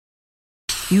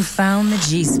You found the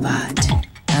G-spot.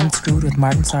 Unscrewed with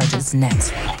Martin Sargent's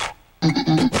next.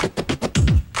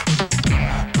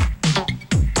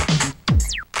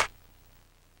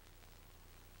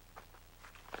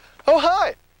 Oh,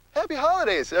 hi! Happy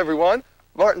holidays, everyone.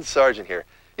 Martin Sargent here.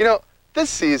 You know, this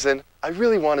season, I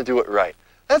really want to do it right.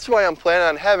 That's why I'm planning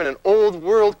on having an old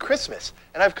world Christmas.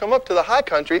 And I've come up to the high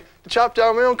country to chop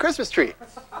down my own Christmas tree.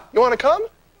 You want to come?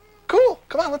 Cool.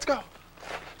 Come on, let's go.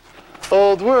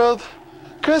 Old world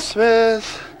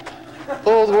Christmas.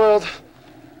 Old world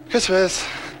Christmas.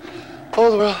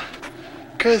 Old world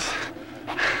Christmas.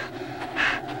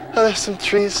 Oh, there's some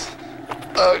trees.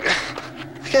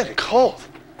 It's getting cold.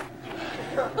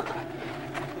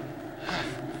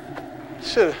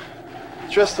 Should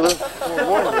have dressed a little more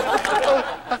warmly.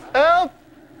 Help!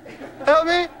 Help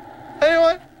me!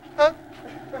 Anyone?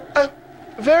 I'm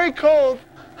very cold.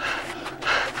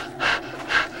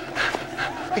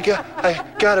 I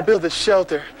gotta build a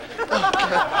shelter. Oh,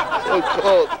 God, so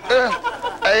cold.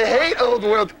 I hate old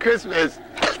world Christmas.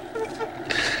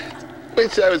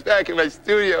 Wish I was back in my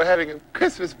studio having a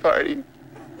Christmas party.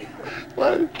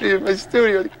 Wanted to be in my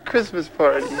studio at a Christmas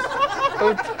party.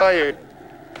 So tired.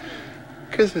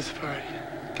 Christmas party.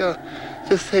 Go,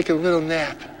 just take a little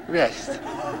nap. Rest.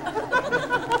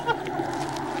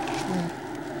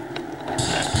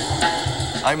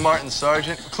 I'm Martin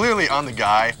Sargent. Clearly, I'm the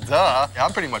guy. Duh.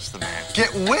 I'm pretty much the man.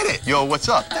 Get with it. Yo, what's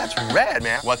up? That's rad,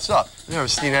 man. What's up? I've never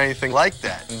seen anything like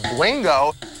that. And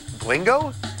blingo.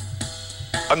 Blingo?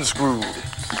 Unscrewed.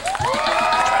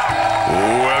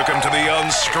 Welcome to the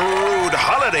Unscrewed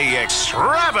Holiday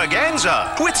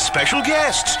Extravaganza with special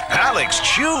guests Alex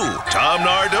Chu, Tom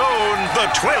Nardone, the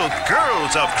 12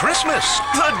 Girls of Christmas,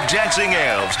 the Dancing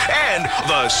Elves, and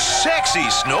the Sexy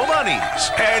Snow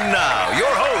Bunnies. And now,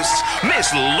 your hosts,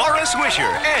 Miss Laura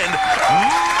Swisher and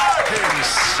Martin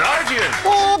Sargent.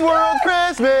 Old world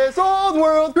Christmas, old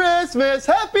world Christmas.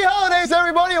 Happy holidays,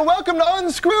 everybody, and welcome to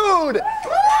Unscrewed.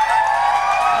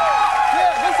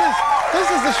 This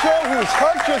is the show whose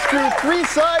heart just grew 3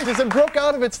 sizes and broke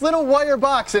out of its little wire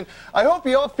box. And I hope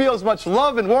you all feel as much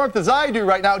love and warmth as I do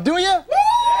right now. Do you? All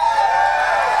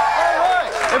right.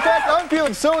 In fact, I'm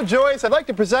feeling so joyous, I'd like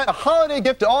to present a holiday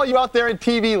gift to all you out there in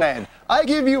TV land. I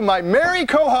give you my merry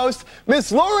co-host,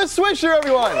 Miss Laura Swisher,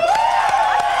 everyone.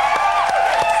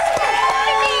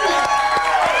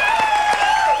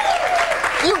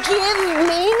 You give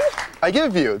me? I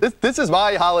give you. This is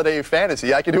my holiday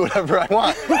fantasy. I can do whatever I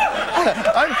want.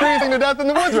 I'm freezing to death in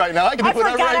the woods right now. I can do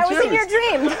whatever I choose. I was in your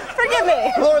dream. Forgive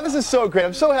me. Laura, this is so great.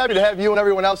 I'm so happy to have you and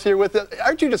everyone else here with it.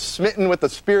 Aren't you just smitten with the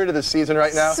spirit of the season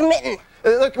right now? Smitten.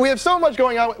 Look, we have so much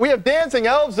going on. We have dancing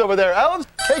elves over there. Elves?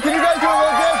 Hey, can you guys do a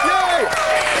little dance? Yay!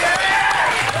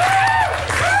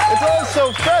 It's all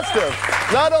so festive.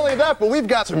 Not only that, but we've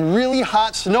got some really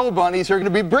hot snow bunnies who are going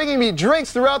to be bringing me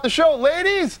drinks throughout the show.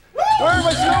 Ladies, where are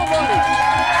my snow bunnies?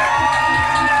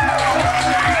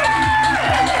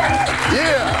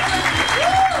 Yeah.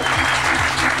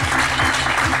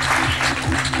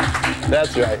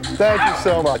 That's right. Thank you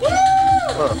so much.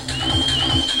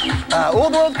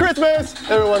 Old World Christmas.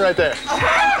 Everyone right there. All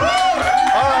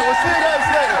right, we'll see you guys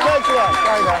later. Thanks a lot.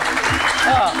 Bye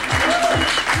now.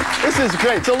 This is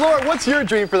great. So, Laura, what's your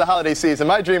dream for the holiday season?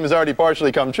 My dream has already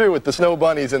partially come true with the snow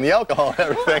bunnies and the alcohol and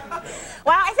everything.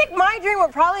 Well, I think my dream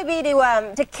would probably be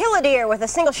to kill a deer with a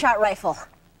single-shot rifle.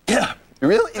 Yeah,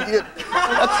 really?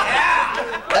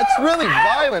 That's really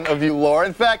violent of you, Laura.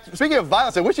 In fact, speaking of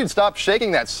violence, I wish you'd stop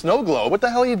shaking that snow globe. What the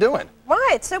hell are you doing?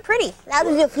 Why? It's so pretty. That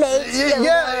was your place.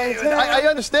 Yeah, I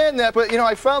understand that, but, you know,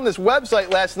 I found this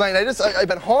website last night, and I've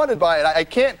been haunted by it. I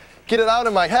can't get it out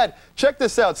of my head. Check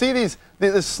this out. See this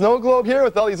snow globe here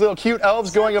with all these little cute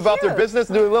elves going about their business,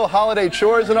 doing little holiday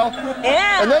chores and all?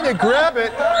 Yeah. And then you grab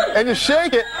it, and you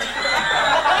shake it,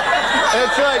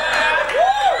 and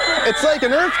it's like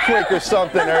an earthquake or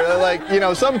something, or like, you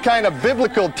know, some kind of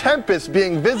biblical tempest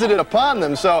being visited upon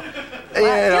them. So, you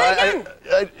know,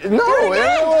 no,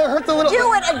 it will hurt the little...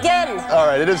 Do it again. All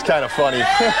right, it is kind of funny.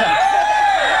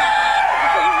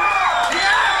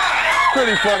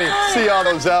 Pretty funny. See all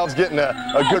those elves getting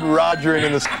a good rogering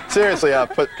in the... Seriously,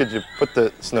 could you put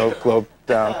the snow globe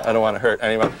down? I don't want to hurt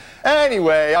anyone.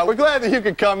 Anyway, we're glad that you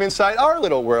could come inside our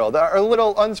little world, our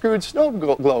little unscrewed snow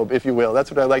globe, if you will.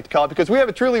 That's what I like to call it, because we have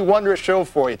a truly wondrous show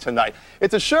for you tonight.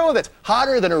 It's a show that's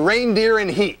hotter than a reindeer in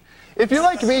heat. If you're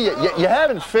like me, you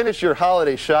haven't finished your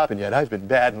holiday shopping yet. I've been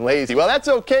bad and lazy. Well, that's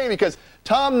okay, because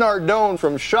Tom Nardone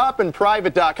from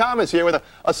shopandprivate.com is here with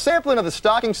a sampling of the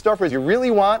stocking stuffers you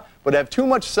really want, but have too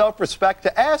much self-respect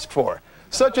to ask for.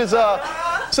 Such as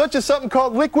something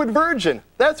called Liquid Virgin.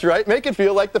 That's right, make it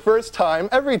feel like the first time,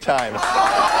 every time.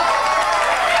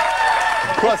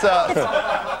 Plus,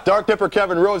 Dark Dipper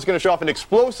Kevin Rose is going to show off an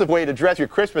explosive way to dress your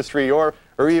Christmas tree or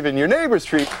even your neighbor's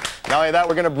tree. Not only that,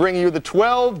 we're going to bring you the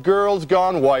 12 girls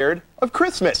gone wired of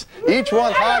Christmas. Each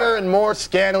one hotter and more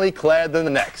scantily clad than the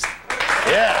next.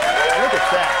 Yeah, look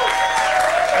at that.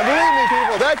 And believe me,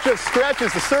 people, that just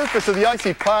scratches the surface of the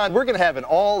icy pond. We're going to have an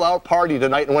all-out party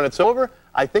tonight, and when it's over,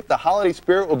 I think the holiday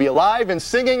spirit will be alive and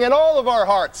singing in all of our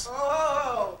hearts.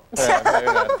 Oh.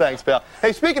 Yeah, thanks, pal.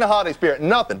 Hey, speaking of holiday spirit,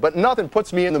 nothing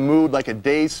puts me in the mood like a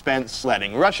day spent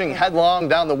sledding. Rushing headlong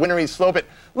down the wintry slope, it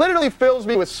literally fills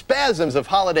me with spasms of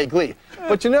holiday glee.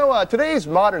 But you know, today's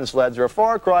modern sleds are a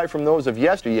far cry from those of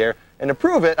yesteryear, and to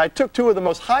prove it, I took two of the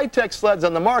most high-tech sleds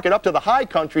on the market up to the high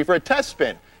country for a test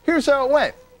spin. Here's how it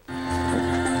went.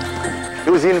 It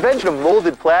was the invention of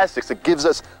molded plastics that gives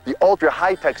us the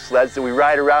ultra-high-tech sleds that we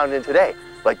ride around in today,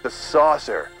 like the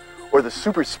Saucer or the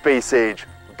super space-age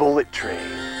Bullet Train.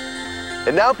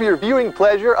 And now for your viewing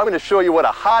pleasure, I'm going to show you what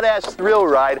a hot-ass thrill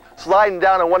ride sliding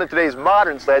down on one of today's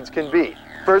modern sleds can be.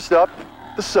 First up,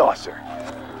 the Saucer.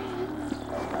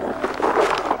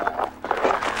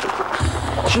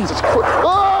 Jesus Christ.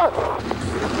 Ah!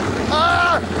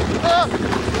 Ah! Ah!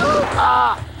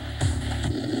 Ah!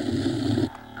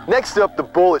 Next up, the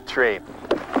Bullet Train.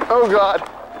 Oh, God.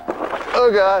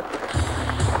 Oh, God.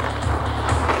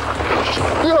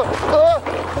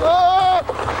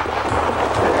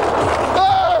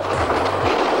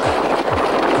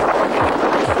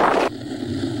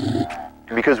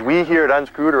 And because we here at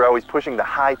Unscrewed are always pushing the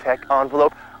high-tech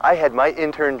envelope, I had my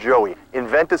intern Joey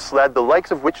invent a sled the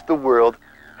likes of which the world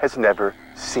has never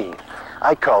seen.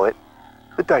 I call it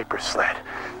the diaper sled.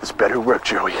 This better work,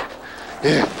 Joey.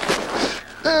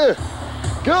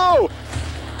 Go!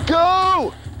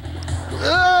 Go!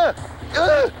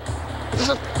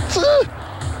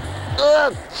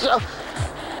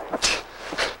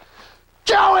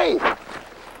 Joey!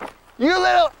 You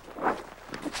little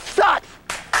sot!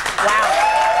 Wow.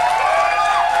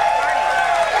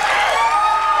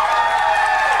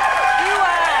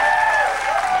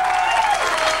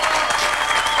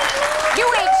 You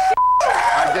ate shit.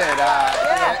 I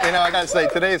did. You know, I gotta say,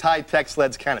 today's high-tech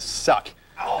sleds kind of suck.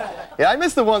 Yeah, I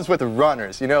miss the ones with the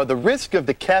runners. You know, the risk of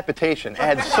decapitation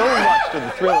adds so much to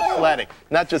the thrill of sledding.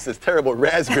 Not just this terrible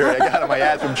raspberry I got on my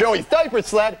ass from Joey's diaper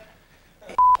sled.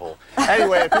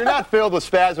 Anyway, if you're not filled with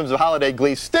spasms of holiday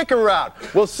glee, stick around.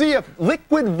 We'll see if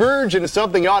liquid virgin is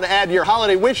something you ought to add to your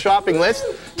holiday wish shopping list.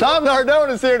 Tom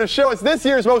Nardone is here to show us this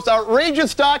year's most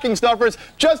outrageous stocking stuffers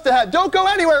just ahead. Don't go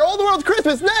anywhere. Old World's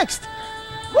Christmas next.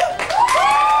 But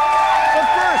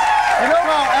first, you know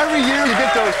how every year you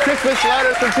get those Christmas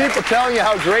letters from people telling you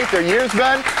how great their year's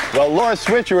been? Well, Laura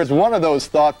Switcher is one of those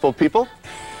thoughtful people.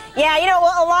 Yeah, you know,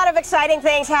 a lot of exciting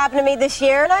things happened to me this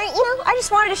year, and I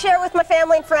just wanted to share it with my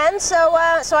family and friends, so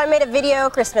I made a video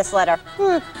Christmas letter.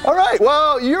 All right,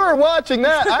 well, you're watching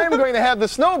that. I am going to have the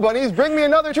Snow Bunnies bring me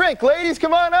another drink. Ladies,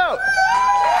 come on out.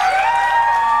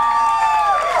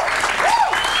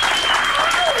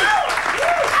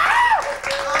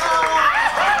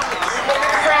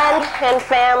 Friend and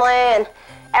family and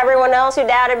everyone else who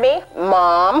doubted me,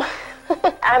 Mom,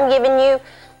 I'm giving you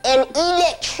an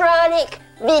electronic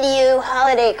video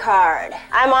holiday card.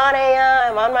 I'm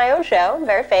on my own show,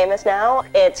 very famous now.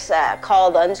 It's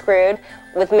called Unscrewed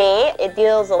with me. It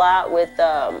deals a lot with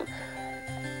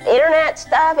internet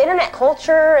stuff, internet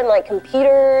culture, and like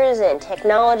computers and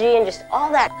technology and just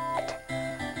all that shit.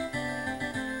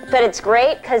 But it's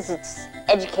great because it's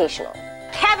educational.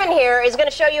 Kevin here is going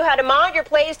to show you how to mod your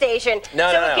PlayStation it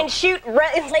can shoot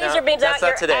laser beams out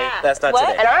your ass. That's not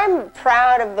today. And I'm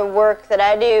proud of the work that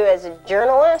I do as a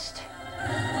journalist.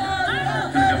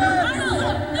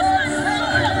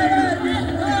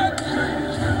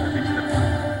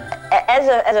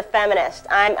 As a feminist,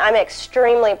 I'm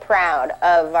extremely proud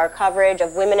of our coverage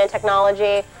of women in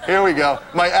technology. Here we go.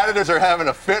 My editors are having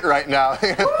a fit right now.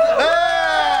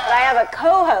 I have a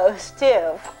co-host,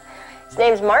 too. His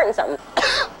name's Martin something.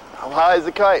 How high is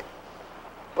the kite?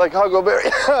 Like Huckleberry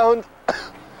Hound.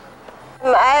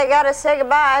 I gotta say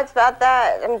goodbye. It's about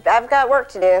that. I've got work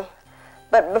to do.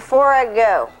 But before I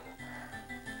go,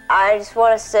 I just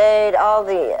want to say to all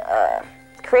the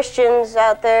Christians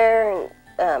out there,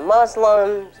 and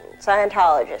Muslims, and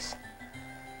Scientologists,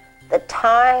 the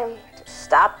time to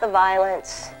stop the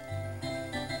violence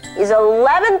is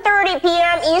 11:30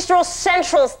 p.m. Eastern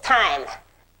Central Time.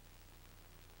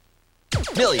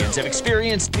 Millions have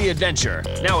experienced the adventure.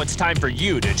 Now it's time for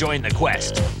you to join the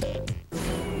quest.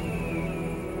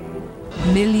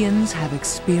 Millions have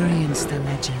experienced the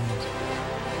legend.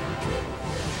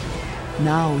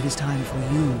 Now it is time for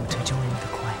you to join the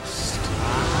quest.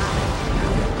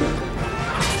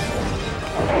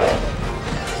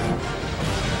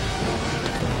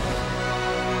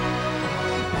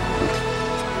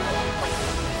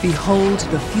 Behold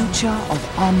the future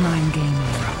of online gaming.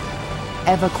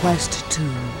 EverQuest 2,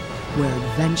 where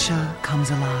adventure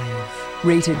comes alive.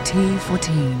 Rated T for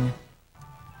teen.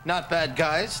 Not bad,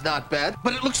 guys, not bad.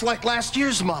 But it looks like last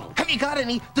year's model. Have you got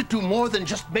any that do more than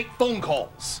just make phone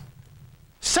calls?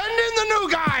 Send in the new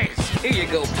guys! Here you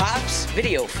go, Pops.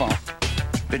 Video phone.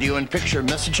 Video and picture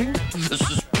messaging? This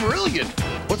is brilliant.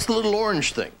 What's the little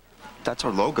orange thing? That's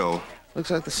our logo.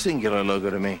 Looks like the singular logo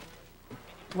to me.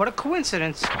 What a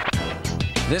coincidence.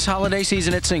 This holiday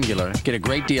season at Singular, get a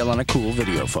great deal on a cool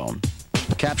video phone.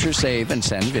 Capture, save, and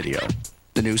send video.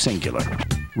 The new Singular,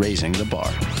 raising the bar.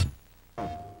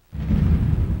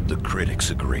 The critics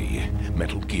agree.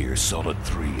 Metal Gear Solid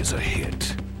 3 is a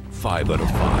hit. 5 out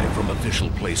of 5 from official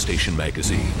PlayStation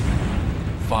Magazine.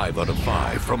 5 out of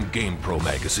 5 from GamePro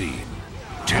Magazine.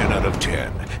 10 out of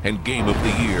 10 and Game of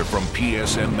the Year from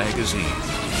PSM Magazine.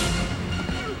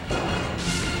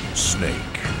 Snake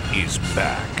is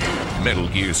back. Metal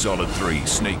Gear Solid 3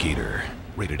 Snake Eater.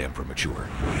 Rated M for mature.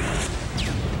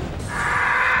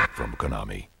 From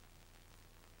Konami.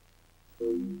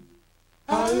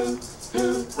 I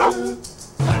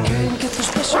can't get the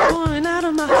special point out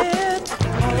of my head.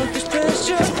 All of this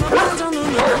pressure, my mind's on the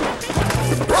low.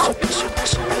 Pressure, pressure,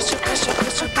 pressure, pressure, pressure,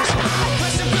 pressure, pressure, pressure, pressure,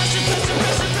 pressure,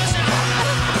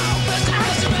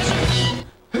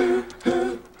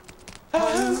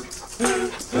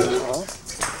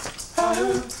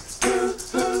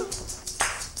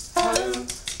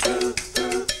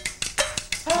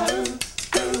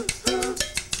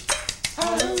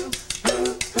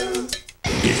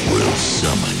 It will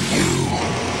summon you.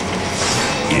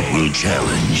 It will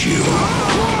challenge you.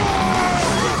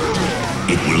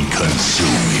 It will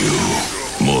consume you.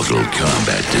 Mortal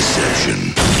Kombat Deception.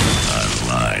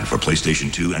 Online for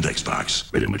PlayStation 2 and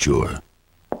Xbox. Rated mature.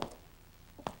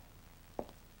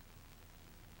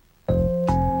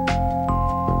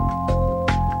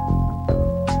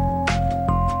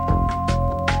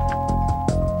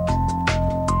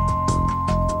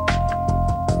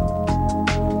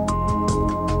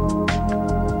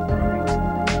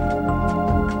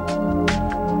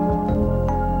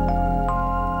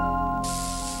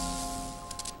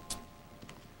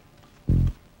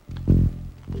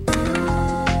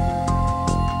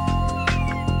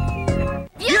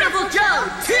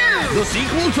 The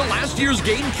sequel to last year's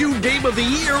GameCube Game of the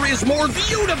Year is more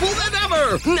beautiful than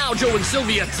ever! Now Joe and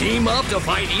Sylvia team up to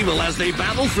fight evil as they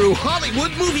battle through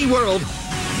Hollywood movie world.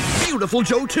 Beautiful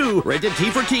Joe 2, rated T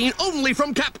for teen, only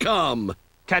from Capcom.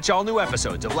 Catch all new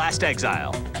episodes of Last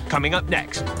Exile. Coming up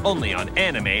next, only on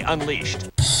Anime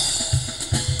Unleashed.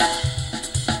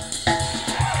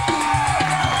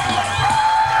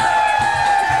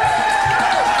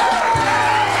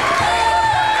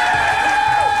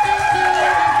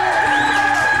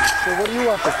 What do you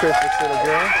want for Christmas, little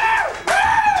girl?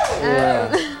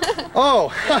 Oh,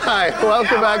 hi.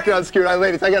 Welcome back to Unscrewed.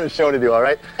 Ladies, I got a show to do, all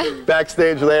right?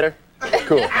 Backstage later?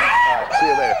 Cool. All right, see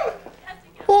you later.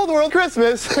 Old World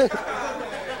Christmas.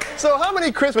 So how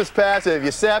many Christmas past have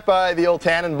you sat by the old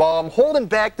Tannenbaum holding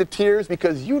back the tears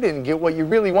because you didn't get what you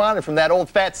really wanted from that old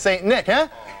fat Saint Nick, huh?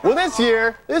 Well, this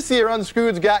year,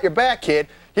 Unscrewed's got your back, kid.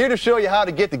 Here to show you how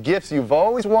to get the gifts you've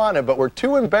always wanted but were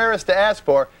too embarrassed to ask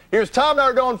for. Here's Tom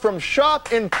Nardone from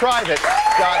shopinprivate.com.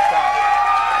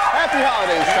 Happy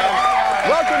holidays, Tom.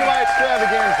 Welcome to my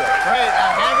extravaganza. Great.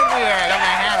 Happy New Year. I got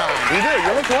my hat on. You do.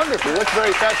 You look wonderful. You look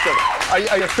very festive.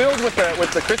 Are you filled with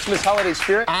the Christmas holiday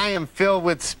spirit? I am filled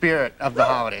with spirit of the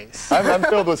holidays. I'm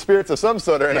filled with spirits of some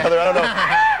sort or another. I don't know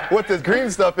what this green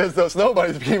stuff is, though.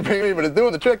 Nobody's being bringing me, but it's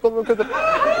doing the trick.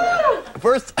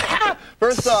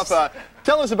 First off,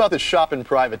 tell us about this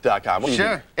shopinprivate.com.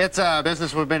 Sure. It's a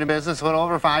business. We've been in business a little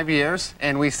over 5 years,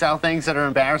 and we sell things that are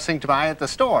embarrassing to buy at the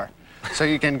store. So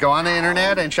you can go on the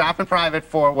internet and shop in private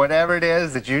for whatever it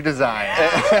is that you desire.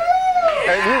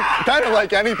 And you kind of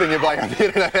like anything you buy on the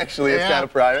internet, actually. It's kind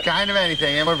of private. Kind of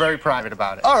anything, and we're very private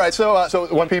about it. All right, so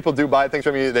when people do buy things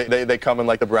from you, they come in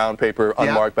like the brown paper,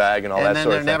 unmarked bag and all that sort of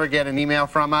thing. And then they never get an email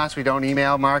from us. We don't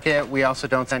email market. We also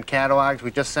don't send catalogs. We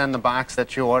just send the box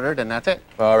that you ordered, and that's it.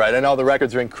 All right, and all the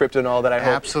records are encrypted and all that, I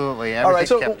hope? Absolutely.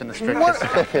 Everything's kept in the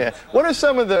strictest. What are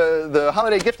some of the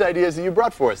holiday gift ideas that you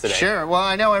brought for us today? Sure. Well,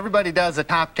 I know everybody does the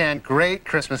top 10 great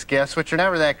Christmas gifts, which are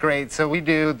never that great, so we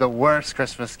do the worst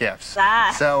Christmas gifts.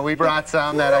 So we brought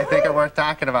some that I think are worth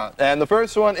talking about. And the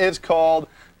first one is called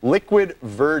Liquid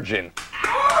Virgin.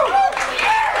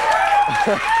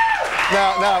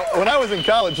 Now, when I was in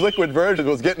college, Liquid Virgin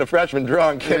was getting a freshman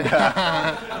drunk. And,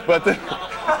 but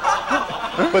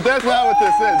that's not what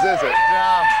this is it?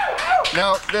 No.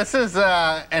 No, this is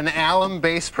an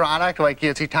alum-based product, like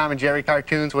you see Tom and Jerry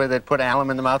cartoons where they put alum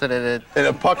in the mouth and it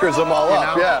puckers them all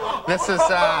up, yeah. This is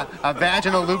a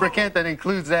vaginal lubricant that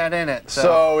includes that in it.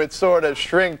 So it sort of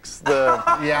shrinks the...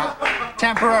 Yeah,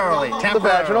 temporarily. The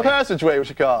vaginal passageway, we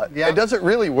should call it. Yeah. And does it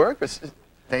really work?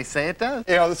 They say it does.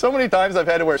 You know, so many times I've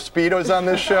had to wear Speedos on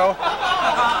this show.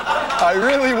 I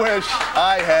really wish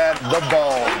I had the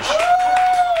bulge.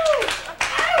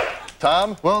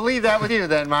 Tom? We'll leave that with you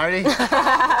then, Marty.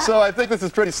 So I think this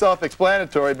is pretty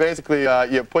self-explanatory. Basically,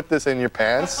 you put this in your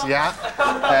pants. Yeah.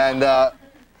 And,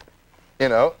 you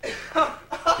know.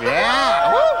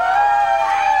 Yeah.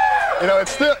 You know,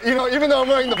 it's still, you know, even though I'm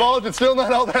wearing the bulge, it's still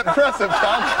not all that impressive,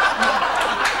 Tom.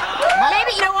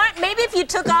 Maybe, you know what? Maybe if you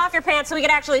took off your pants so we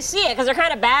could actually see it, because they're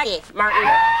kind of baggy, Martin.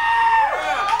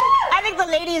 I think the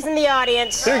ladies in the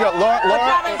audience Here you go, Laura. would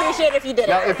probably appreciate it if you did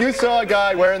Now, it. if you saw a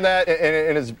guy wearing that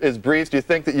in his briefs, do you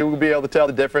think that you would be able to tell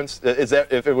the difference? Is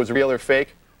that if it was real or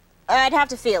fake? I'd have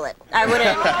to feel it. I wouldn't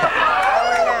know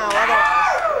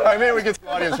otherwise. All right, maybe we get some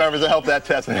audience members to help that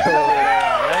test.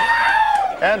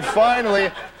 And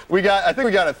finally, I think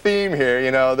we got a theme here,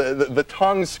 you know, the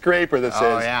tongue scraper this is.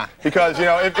 Oh, yeah. Because, you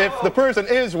know, if the person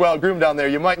is well groomed down there,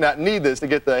 you might not need this to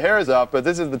get the hairs off, but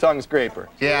this is the tongue scraper.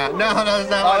 Yeah, no, that's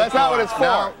not Oh, that's not what it's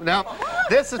for. No.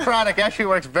 This product actually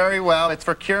works very well. It's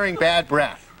for curing bad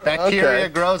breath. Bacteria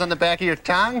grows on the back of your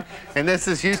tongue, and this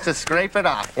is used to scrape it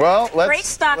off. Well, Great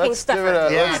stocking stuffer.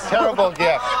 Give it Yeah, terrible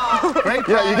gift. Great product.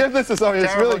 Yeah, you give this to somebody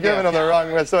that's really giving them the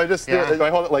wrong way. So I just, Yeah. do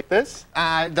I hold it like this?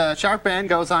 The sharp end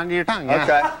goes onto your tongue. Yeah.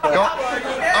 Okay. Go.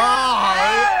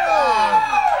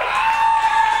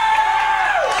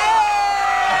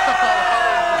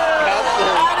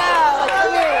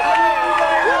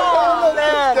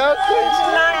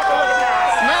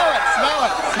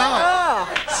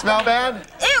 Smell bad?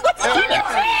 Ew, what's in your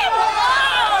pants?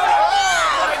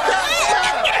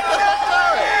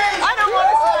 I don't want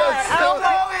to smell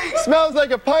it. Smells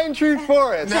like a pine tree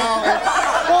forest. No,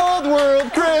 it's... Old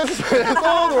world Christmas,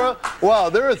 old world. Wow,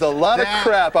 there is a lot of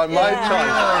crap on my tongue.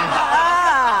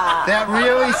 That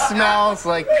really smells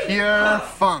like pure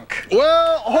funk.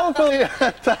 Well, hopefully...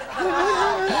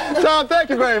 Tom, thank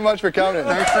you very much for coming.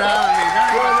 Thanks for having me.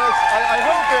 I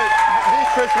hope that these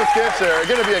Christmas gifts are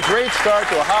going to be a great start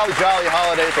to a holly jolly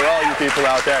holiday for all you people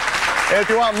out there. And if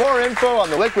you want more info on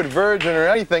the Liquid Virgin or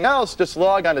anything else, just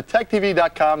log on to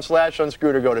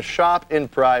techtv.com/unscrewed or go to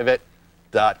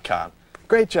shopinprivate.com.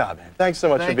 Great job, man. Thanks so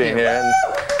much for being here. And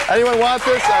anyone want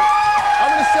this?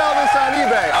 I'm going to sell this on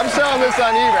eBay. I'm selling this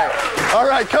on eBay. All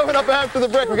right, coming up after the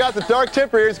break, we got the Dark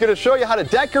Tipper here. He's going to show you how to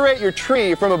decorate your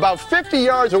tree from about 50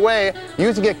 yards away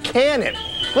using a cannon.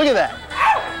 Look at that.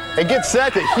 And get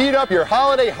set to heat up your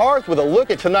holiday hearth with a look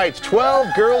at tonight's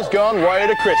 12 Girls Gone Wired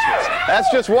at Christmas. That's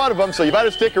just one of them, so you better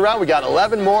stick around. We got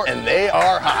 11 more, and they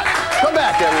are hot. Come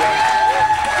back, everyone.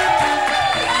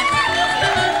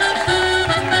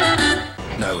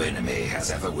 No enemy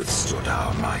has ever withstood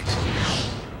our might.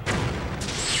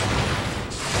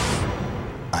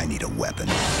 I need a weapon.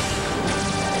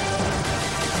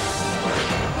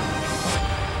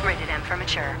 Rated M for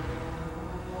mature.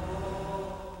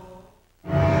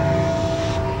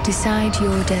 Decide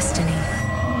your destiny.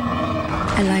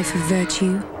 A life of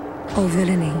virtue or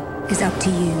villainy is up to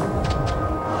you.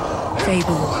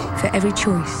 Fable, for every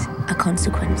choice, a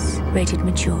consequence. Rated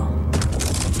mature.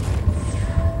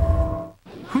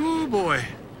 Oh boy,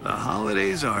 the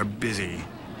holidays are busy.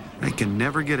 I can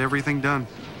never get everything done.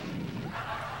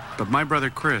 But my brother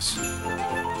Chris,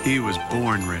 he was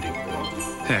born ready.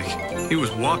 Heck, he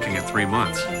was walking at 3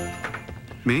 months.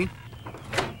 Me?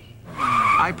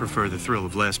 I prefer the thrill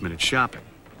of last-minute shopping.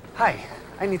 Hi,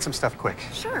 I need some stuff quick.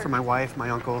 Sure. For my wife, my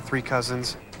uncle, 3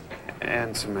 cousins,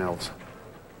 and some elves.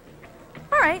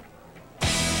 All right.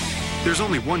 There's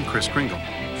only one Kris Kringle.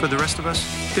 For the rest of us,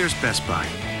 there's Best Buy.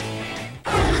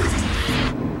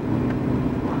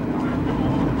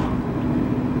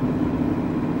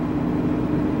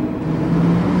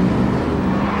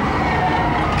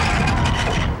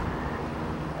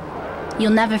 You'll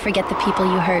never forget the people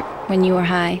you hurt when you were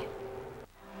high.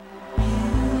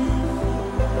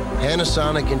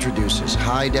 Panasonic introduces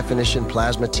high-definition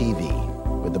plasma TV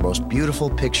with the most beautiful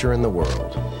picture in the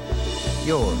world.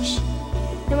 Yours.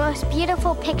 The most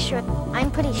beautiful picture.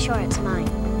 I'm pretty sure it's mine.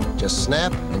 Just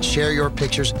snap and share your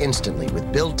pictures instantly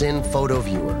with built-in photo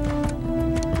viewer.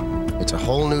 It's a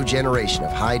whole new generation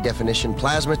of high-definition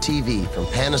plasma TV from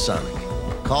Panasonic.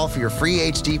 Call for your free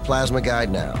HD plasma guide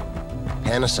now.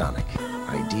 Panasonic.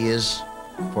 Ideas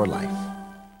for life.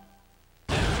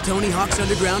 Tony Hawk's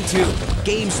Underground 2.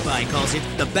 GameSpy calls it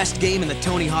the best game in the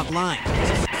Tony Hawk line.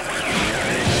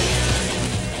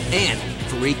 And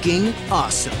for freaking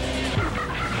awesome.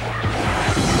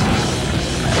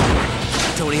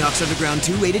 Tony Hawk's Underground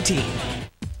 2 rated teen.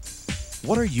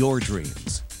 What are your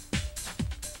dreams?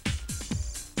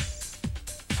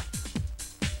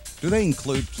 Do they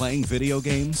include playing video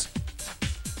games?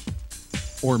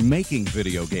 Or making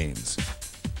video games?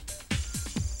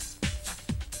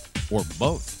 Or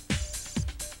both?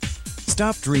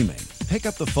 Stop dreaming. Pick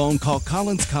up the phone, call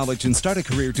Collins College, and start a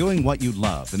career doing what you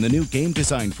love in the new game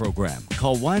design program.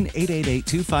 Call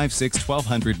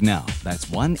 1-888-256-1200 now. That's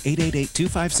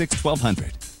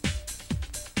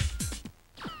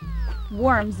 1-888-256-1200.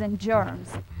 Worms and germs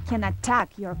can attack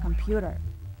your computer.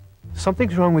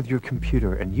 Something's wrong with your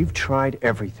computer, and you've tried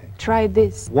everything. Try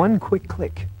this. One quick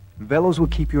click. Velos will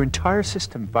keep your entire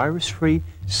system virus-free,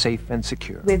 safe, and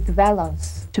secure. With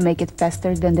Velos, to make it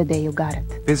faster than the day you got it.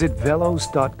 Visit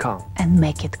velos.com. And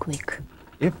make it quick.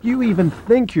 If you even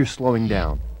think you're slowing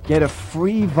down, get a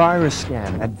free virus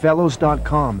scan at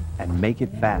velos.com and make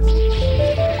it fast.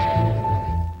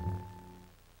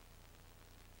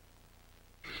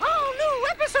 All new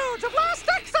episodes of Last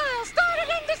Exile started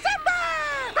in December!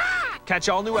 Catch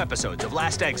all new episodes of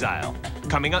Last Exile,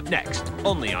 coming up next,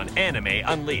 only on Anime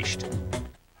Unleashed.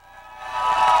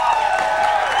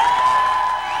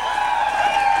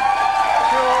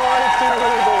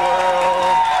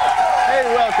 Hey,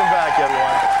 welcome back,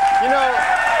 everyone. You know,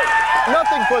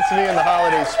 nothing puts me in the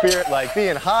holiday spirit like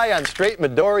being high on straight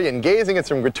Midori and gazing at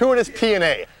some gratuitous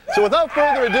TNA. So without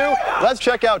further ado, let's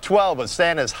check out 12 of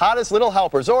Santa's hottest little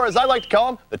helpers, or as I like to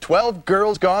call them, the 12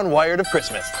 girls gone wired of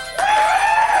Christmas.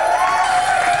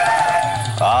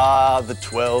 Ah, the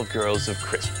 12 girls of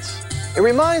Christmas. It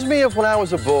reminds me of when I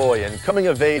was a boy and coming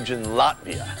of age in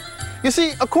Latvia. You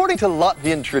see, according to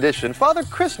Latvian tradition, Father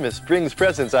Christmas brings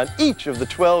presents on each of the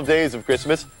 12 days of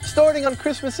Christmas, starting on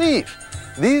Christmas Eve.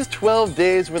 These 12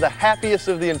 days were the happiest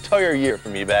of the entire year for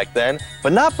me back then,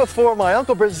 but not before my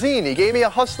Uncle Brazzini gave me a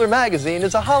Hustler magazine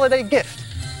as a holiday gift.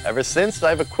 Ever since,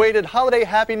 I've equated holiday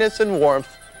happiness and warmth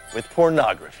with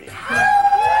pornography.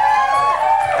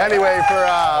 Anyway, for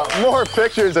more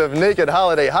pictures of naked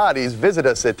holiday hotties, visit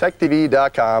us at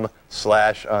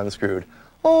techtv.com/unscrewed.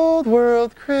 Old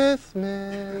World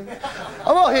Christmas.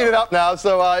 I'm all heated up now,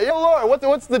 so, Laura,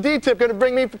 what's the D-tip going to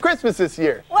bring me for Christmas this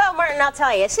year? Well, Martin, I'll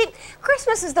tell you. See,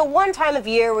 Christmas is the one time of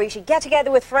year where you should get together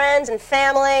with friends and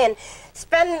family and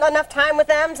spend enough time with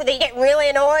them so that you get really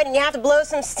annoyed and you have to blow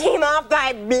some steam off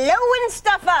by blowing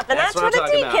stuff up. And that's where the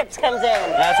D-tips comes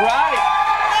in. That's right.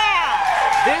 Yeah.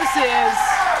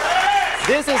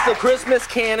 This is the Christmas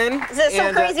cannon. Is it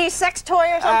some crazy sex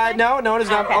toy or something? No, it's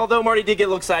not. Okay. Although Marty did get a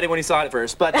little excited when he saw it at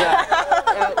first. But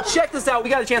check this out. We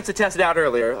got a chance to test it out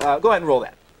earlier. Go ahead and roll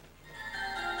that.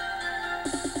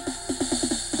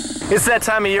 It's that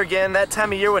time of year again. That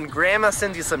time of year when Grandma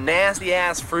sends you some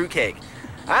nasty-ass fruitcake.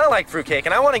 I don't like fruitcake,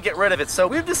 and I want to get rid of it. So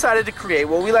we've decided to create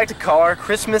what we like to call our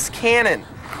Christmas cannon.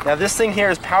 Now this thing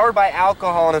here is powered by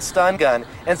alcohol and a stun gun,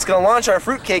 and it's going to launch our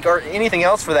fruitcake, or anything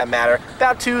else for that matter,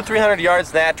 about 200-300 yards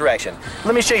in that direction.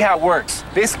 Let me show you how it works.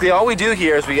 Basically all we do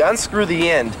here is we unscrew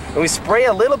the end, and we spray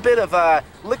a little bit of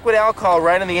liquid alcohol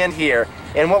right on the end here,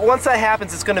 and once that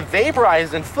happens, it's going to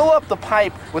vaporize and fill up the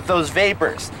pipe with those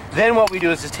vapors. Then what we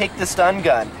do is just take the stun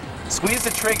gun, squeeze the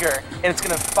trigger, and it's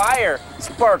going to fire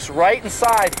sparks right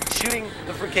inside, shooting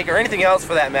the fruitcake, or anything else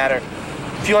for that matter,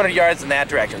 a few hundred yards in that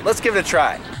direction. Let's give it a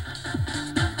try.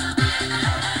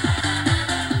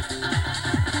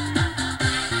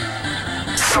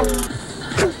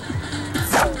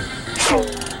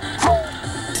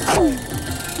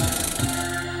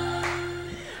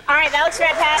 All right, that looks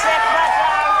fantastic, but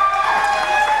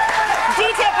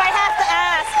D-tip I have to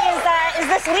ask is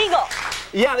this legal?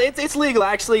 Yeah, it's legal.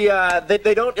 Actually,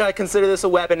 they don't consider this a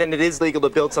weapon, and it is legal to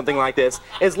build something like this,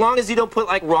 as long as you don't put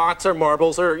like rocks or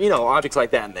marbles or objects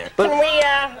like that in there. But can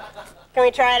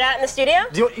we try it out in the studio?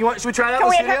 Should we try it out in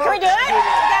the studio? Can we do it?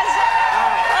 Let's do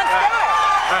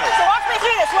it. So walk me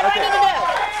through this. What do I need to do?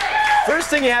 First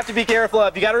thing you have to be careful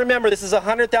of, you got to remember this is a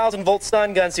 100,000 volt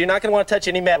stun gun, so you're not going to want to touch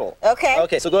any metal. Okay.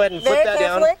 Okay, so go ahead and flip that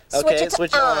down. Okay,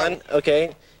 switch it on.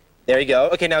 Okay. There you go.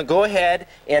 Okay, now go ahead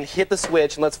and hit the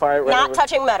switch, and let's fire it right Not over.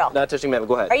 touching metal. Not touching metal.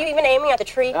 Go ahead. Are you even aiming at the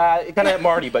tree? Kind of at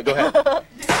Marty, but go ahead. Oh, there we go.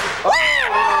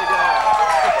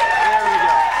 There we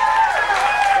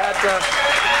go.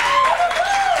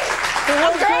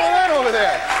 What's going on over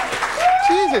there?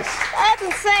 Jesus. That's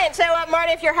insane. So,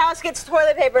 Marty, if your house gets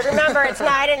toilet papered, remember,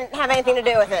 I didn't have anything to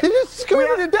do with it. You just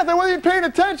scared me to death. I wasn't even paying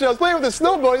attention. I was playing with the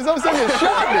snow bunnies. All of a sudden, you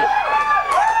shot me.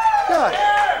 God.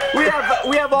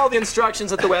 We have all the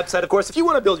instructions at the website, of course, if you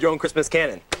want to build your own Christmas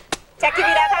cannon.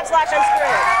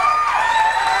 TechTV.com/unscrewed.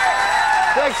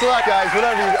 Thanks a lot, guys.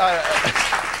 Whatever you...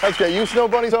 That's great. You snow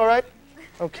bunnies all right?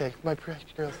 Okay, my precious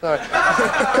girl, sorry.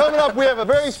 Coming up, we have a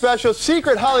very special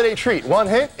secret holiday treat. One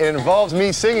hint, it involves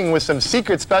me singing with some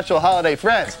secret special holiday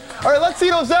friends. All right, let's see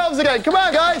those elves again. Come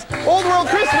on, guys. Old World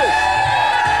Christmas.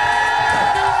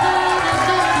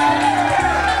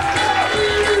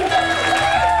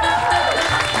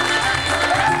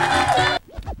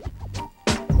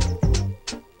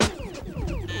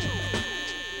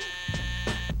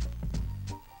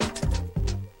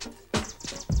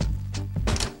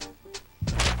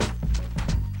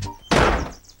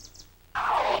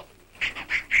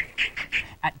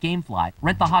 At GameFly,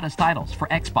 rent the hottest titles for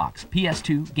Xbox,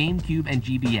 PS2, GameCube, and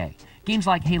GBA. Games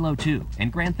like Halo 2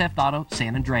 and Grand Theft Auto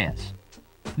San Andreas.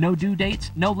 No due dates,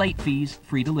 no late fees,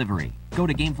 free delivery. Go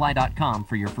to Gamefly.com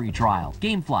for your free trial.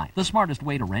 GameFly, the smartest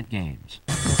way to rent games.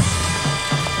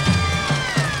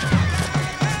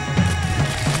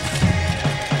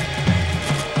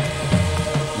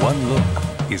 One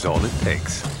look is all it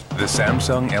takes. The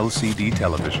Samsung LCD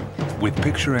television with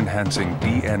picture-enhancing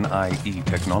DNIE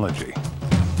technology.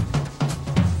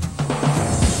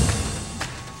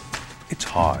 It's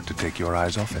hard to take your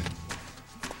eyes off it.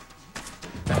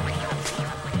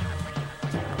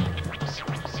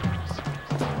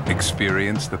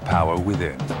 Experience the power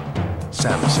within.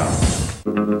 Samsung.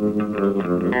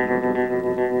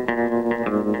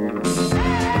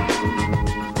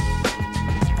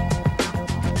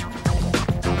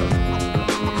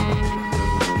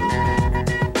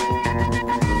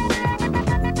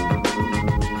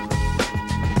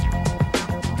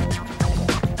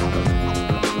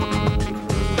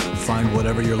 Find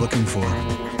whatever you're looking for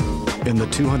in the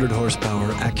 200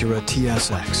 horsepower Acura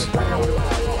TSX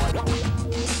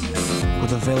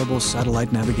with available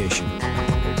satellite navigation.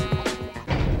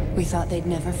 We thought they'd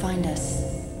never find us.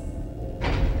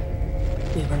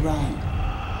 We were wrong.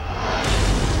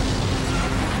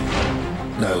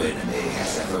 No enemy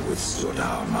has ever withstood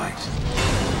our might.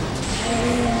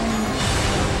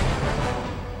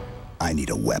 I need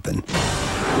a weapon.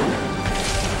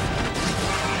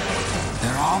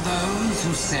 There are those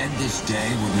who said this day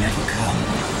would never come.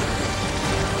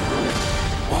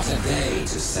 What are they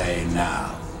to say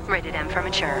now? Rated M for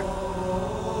mature.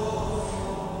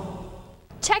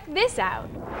 Check this out.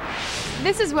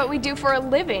 This is what we do for a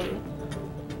living.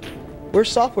 We're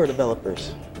software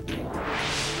developers.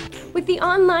 With the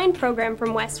online program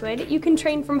from Westwood, you can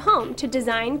train from home to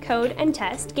design, code, and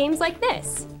test games like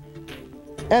this.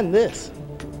 And this.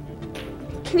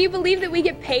 Can you believe that we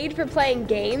get paid for playing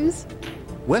games?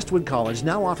 Westwood College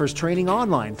now offers training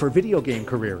online for video game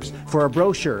careers. For a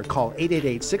brochure, call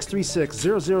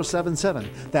 888-636-0077.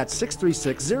 That's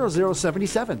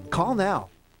 636-0077. Call now.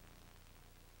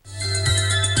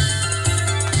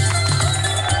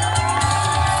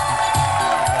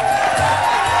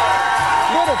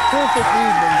 What a perfect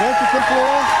evening, don't you think,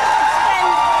 Laura?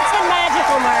 It's been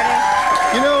magical, Marty.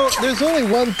 You know, there's only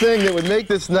one thing that would make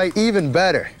this night even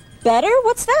better. Better?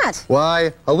 What's that?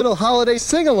 Why, a little holiday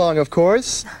sing-along, of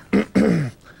course.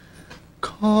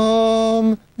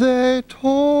 Come, they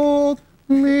told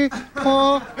me,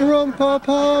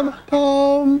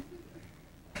 pa-rum-pa-pum-pum.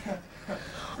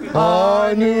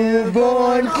 Our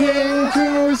newborn king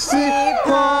to see,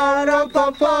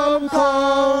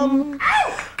 pa-rum-pa-pum-pum.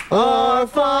 Our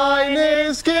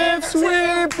finest gifts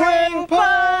we bring,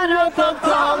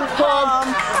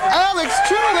 pa-rum-pa-pum-pum. Alex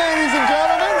True, ladies and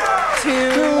gentlemen. To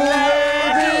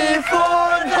lady for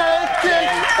the king,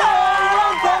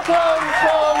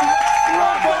 pa-rum-pa-pum-pum,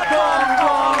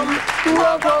 rum-pa-pum-pum,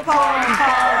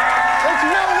 rum-pa-pum-pum. It's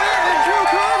Wil Wheaton and Drew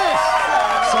Curtis.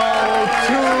 So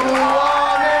to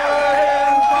honor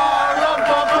him,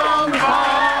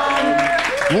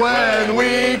 pa-rum-pa-pum-pum, when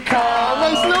we come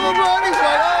as little bunnies, right?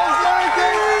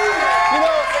 You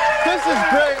know, this is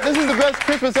great. This is the best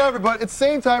Christmas ever, but at the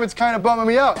same time, it's kind of bumming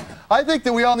me out. I think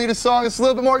that we all need a song that's a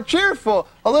little bit more cheerful,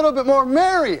 a little bit more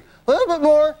merry, a little bit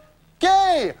more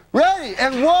gay. Ready?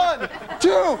 And 1,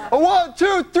 2, 1,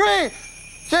 2, 3.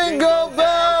 Jingle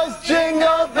bells,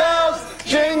 jingle bells,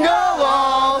 jingle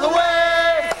all the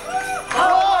way.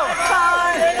 Oh!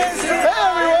 Hey,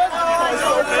 everyone!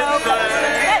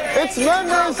 It's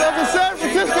members of the San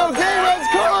Francisco Gay Men's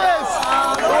Chorus.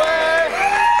 All the way.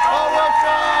 Oh, what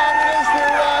fun it is to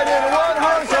ride in a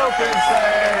one-horse open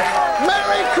sleigh.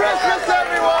 Merry Christmas,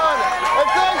 everyone! And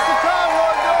thanks to Tom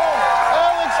Nardone,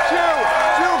 Alex Chu,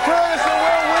 Drew Curtis, and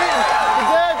Wil Wheaton, the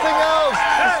Dancing Elves,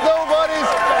 the Snow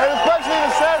Bunnies, and especially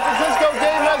the San Francisco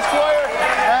Gay Men's Choir,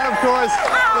 and of course,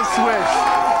 the Swish.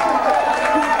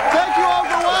 Thank you all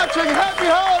for watching.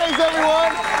 Happy holidays,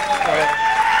 everyone!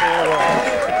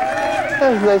 That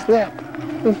was a nice nap.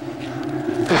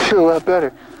 I feel a lot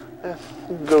better.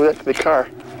 Go back to the car.